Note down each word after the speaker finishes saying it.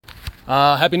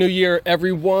Happy New Year,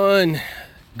 everyone.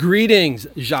 Greetings,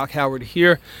 Jacque Howard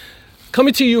here,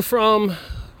 coming to you from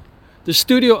the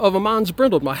studio of Amans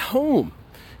Brindled, my home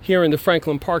here in the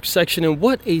Franklin Park section. And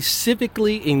what a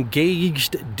civically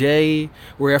engaged day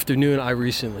or afternoon I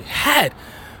recently had.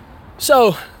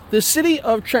 So, the city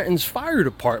of Trenton's fire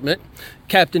department,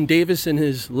 Captain Davis and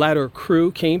his ladder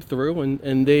crew came through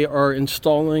and they are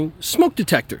installing smoke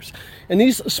detectors. And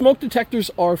these smoke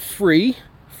detectors are free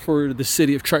for the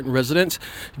city of Trenton residents.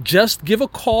 Just give a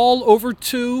call over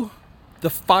to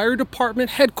the fire department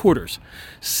headquarters,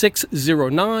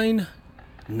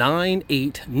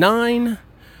 609-989-4000.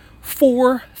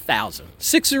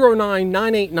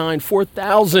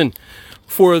 609-989-4000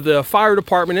 for the fire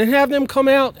department, and have them come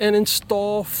out and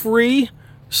install free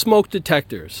smoke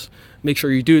detectors. Make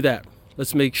sure you do that.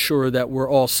 Let's make sure that we're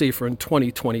all safer in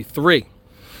 2023.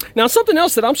 Now, something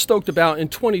else that I'm stoked about in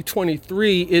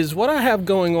 2023 is what I have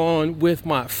going on with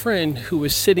my friend who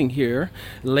is sitting here,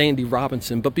 Landy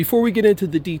Robinson. But before we get into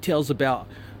the details about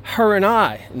her and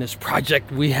I in this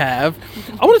project we have,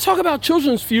 I want to talk about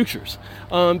children's futures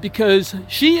because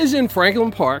she is in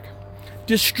Franklin Park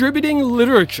distributing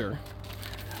literature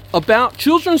about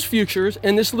children's futures,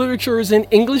 and this literature is in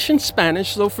English and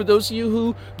Spanish. So for those of you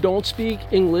who don't speak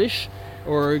English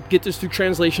or get this through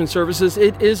translation services,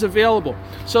 it is available.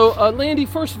 So Landy,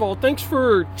 first of all, thanks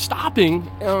for stopping,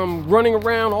 running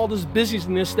around all this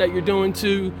busyness that you're doing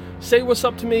to say what's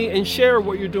up to me and share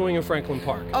what you're doing in Franklin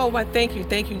Park. Oh, well, thank you,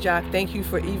 Jacque. Thank you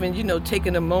for even,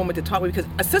 taking a moment to talk with me,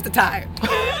 because my sister tired.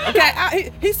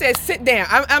 Okay, he said sit down.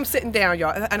 I'm sitting down,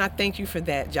 y'all, and I thank you for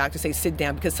that, Jacque, to say sit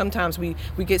down, because sometimes we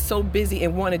get so busy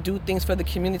and want to do things for the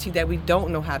community that we don't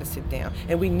know how to sit down,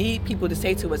 and we need people to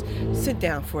say to us, sit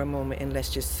down for a moment and let's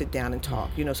just sit down and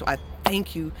talk. So I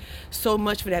thank you so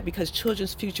much for that, because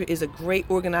Children's Future is a great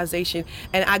organization,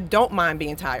 and I don't mind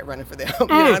being tired running for them. You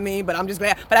know what I mean? But I'm just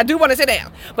glad. But I do want to sit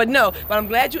down. But I'm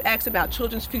glad you asked about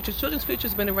Children's Future. Children's Future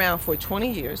has been around for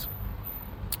 20 years.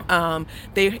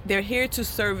 They're here to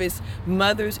service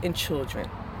mothers and children,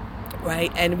 right?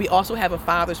 And we also have a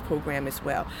father's program as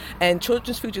well. And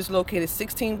Children's Future is located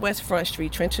 16 West Front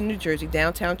Street, Trenton, New Jersey.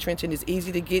 Downtown Trenton is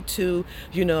easy to get to.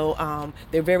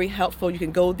 They're very helpful. You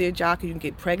can go there, Jacque. You can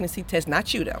get pregnancy tests.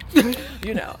 Not you, though.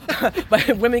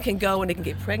 But women can go and they can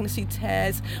get pregnancy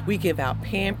tests. We give out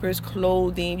Pampers,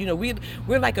 clothing.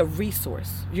 We're like a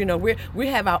resource. We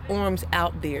have our arms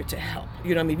out there to help.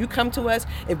 If you come to us,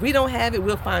 if we don't have it,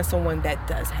 we'll find someone that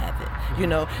does have it.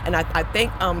 And I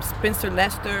thank Spencer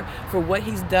Lester for what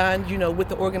he's done, with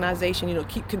the organization,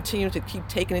 continue to keep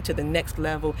taking it to the next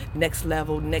level,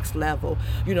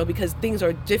 because things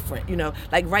are different,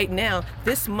 like right now,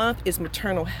 this month is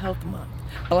Maternal Health Month,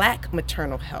 Black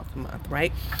Maternal Health Month,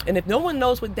 right? And if no one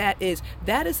knows what that is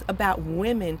about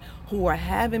women who are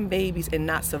having babies and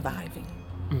not surviving.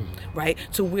 Right?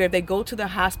 To where they go to the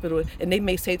hospital and they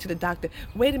may say to the doctor,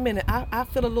 wait a minute, I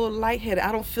feel a little lightheaded,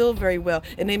 I don't feel very well.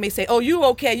 And they may say, oh, you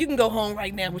okay, you can go home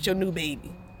right now with your new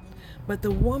baby. But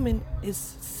the woman is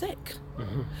sick.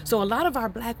 Mm-hmm. So a lot of our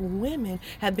black women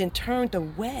have been turned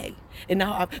away. And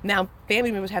now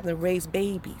family members have to raise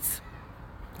babies.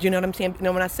 You know what I'm saying?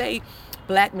 When I say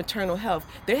black maternal health,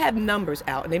 they have numbers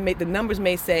out, and the numbers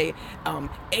may say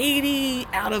 80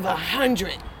 out of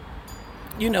 100,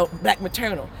 black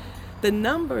maternal. The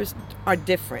numbers are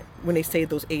different when they say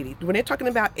those 80. When they're talking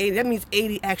about 80, that means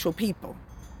 80 actual people.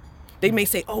 They may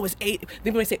say, oh, it's 80. They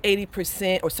may say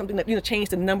 80% or something that, change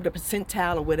the number, the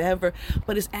percentile or whatever,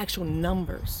 but it's actual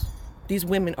numbers. These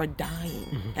women are dying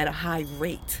at a high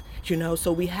rate,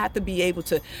 so we have to be able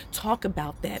to talk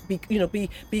about that,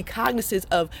 be cognizant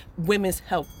of women's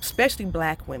health, especially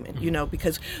black women,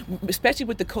 because especially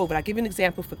with the COVID. I'll give you an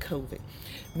example for COVID.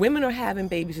 Women are having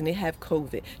babies and they have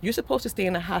COVID. You're supposed to stay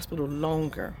in the hospital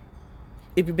longer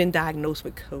if you've been diagnosed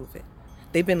with COVID.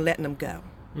 They've been letting them go.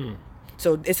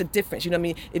 So it's a difference,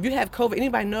 If you have COVID,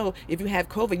 anybody know if you have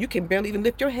COVID, you can barely even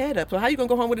lift your head up. So how are you going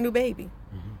to go home with a new baby?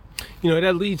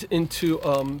 That leads into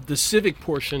the civic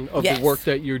portion of the work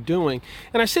that you're doing.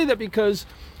 And I say that because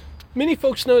many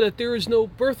folks know that there is no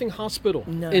birthing hospital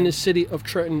in the city of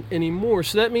Trenton anymore.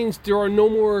 So that means there are no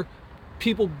more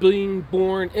people being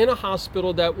born in a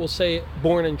hospital that will say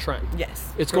born in Trenton.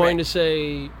 Yes. It's going to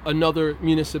say another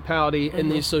municipality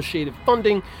and the associated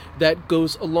funding that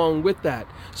goes along with that.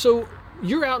 So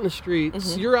you're out in the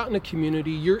streets, you're out in the community,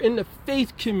 you're in the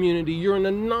faith community, you're in the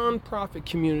nonprofit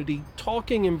community,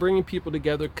 talking and bringing people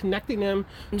together, connecting them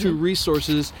to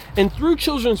resources. And through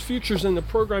Children's Futures and the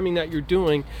programming that you're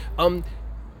doing,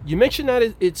 you mentioned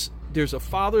that there's a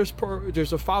father's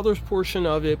portion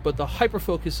of it, but the hyper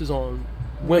focus is on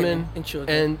women and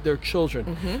children and their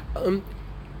children.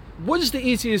 what is the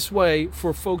easiest way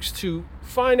for folks to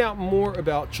find out more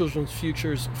about Children's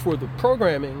Futures for the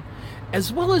programming,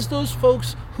 as well as those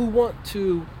folks who want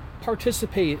to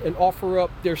participate and offer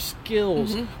up their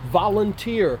skills,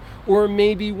 volunteer, or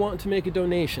maybe want to make a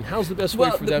donation? How's the best way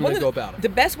for them to go about it? The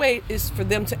best way is for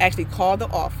them to actually call the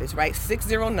office, right?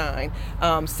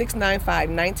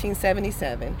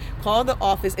 609-695-1977. Call the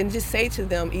office and just say to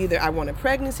them either I want a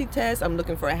pregnancy test, I'm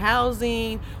looking for a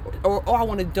housing, or I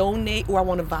want to donate, or I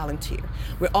want to volunteer.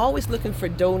 We're always looking for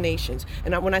donations.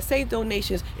 And when I say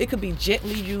donations, it could be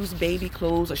gently used baby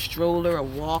clothes, a stroller, a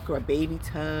walker, a baby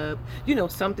tub,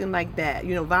 something like that.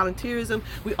 Volunteerism,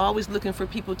 we're always looking for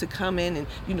people to come in and,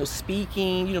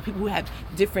 speaking, people who have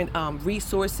different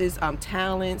resources,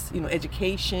 talents,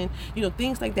 education,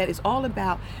 things like that. It's all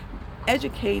about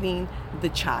educating the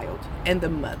child and the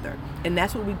mother. And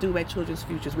that's what we do at Children's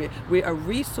Futures. We're a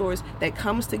resource that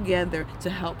comes together to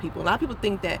help people. A lot of people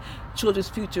think that Children's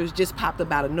Futures just popped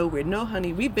up out of nowhere. No,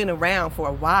 honey, we've been around for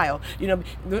a while.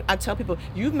 I tell people,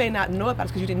 you may not know about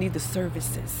us because you didn't need the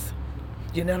services.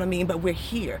 You know what I mean? But we're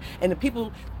here. And the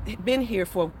people have been here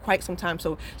for quite some time.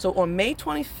 So on May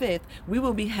 25th, we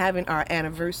will be having our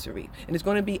anniversary. And it's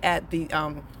going to be at the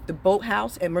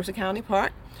Boathouse at Mercer County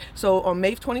Park. So on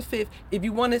May 25th, if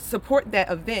you want to support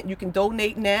that event, you can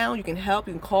donate now, you can help,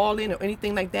 you can call in or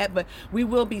anything like that. But we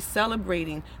will be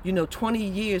celebrating, 20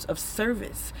 years of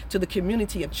service to the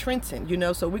community of Trenton,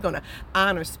 So we're going to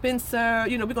honor Spencer,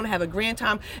 we're going to have a grand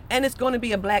time. And it's going to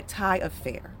be a black tie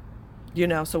affair.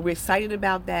 So we're excited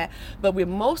about that, but we're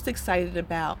most excited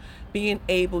about being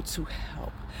able to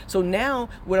help. So now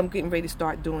what I'm getting ready to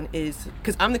start doing is,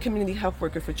 because I'm the community health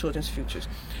worker for Children's Futures.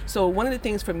 So one of the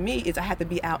things for me is I have to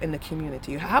be out in the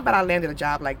community. How about I landed a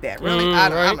job like that? Really?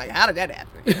 I'm like, how did that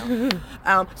happen?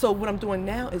 So what I'm doing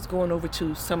now is going over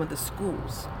to some of the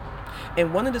schools.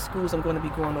 And one of the schools I'm going to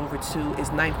be going over to is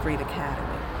 9th Grade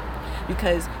Academy.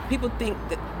 Because people think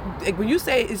that when you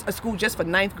say it's a school just for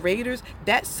 9th graders,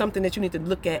 that's something that you need to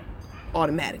look at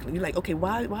automatically. You're like, okay,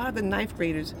 why are the 9th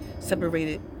graders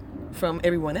separated from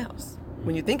everyone else?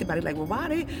 When you think about it, like, well,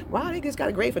 why they just got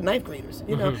a grade for 9th graders?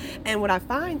 And what I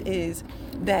find is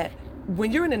that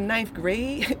when you're in the 9th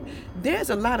grade, there's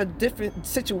a lot of different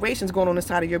situations going on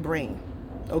inside of your brain.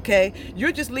 Okay,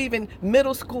 you're just leaving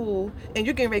middle school and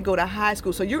you're getting ready to go to high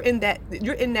school, so you're in that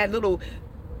little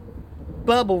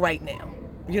bubble right now.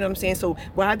 You know what I'm saying? So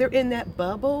while they're in that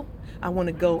bubble, I want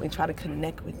to go and try to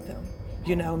connect with them.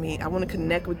 You know what I mean? I want to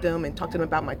connect with them and talk to them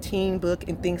about my teen book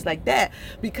and things like that,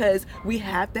 because we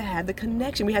have to have the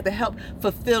connection. We have to help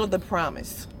fulfill the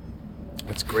promise.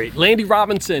 That's great. Landy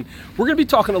Robinson, we're going to be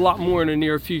talking a lot more in the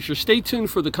near future. Stay tuned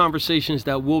for the conversations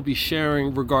that we'll be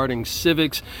sharing regarding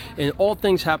civics and all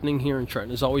things happening here in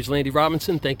Trenton. As always, Landy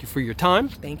Robinson, thank you for your time.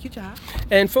 Thank you, Jacque.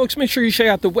 And folks, make sure you check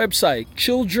out the website,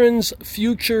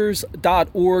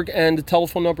 childrensfutures.org, and the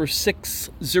telephone number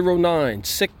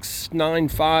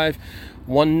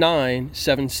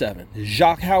 609-695-1977.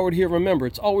 Jacque Howard here. Remember,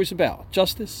 it's always about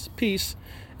justice, peace,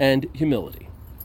 and humility.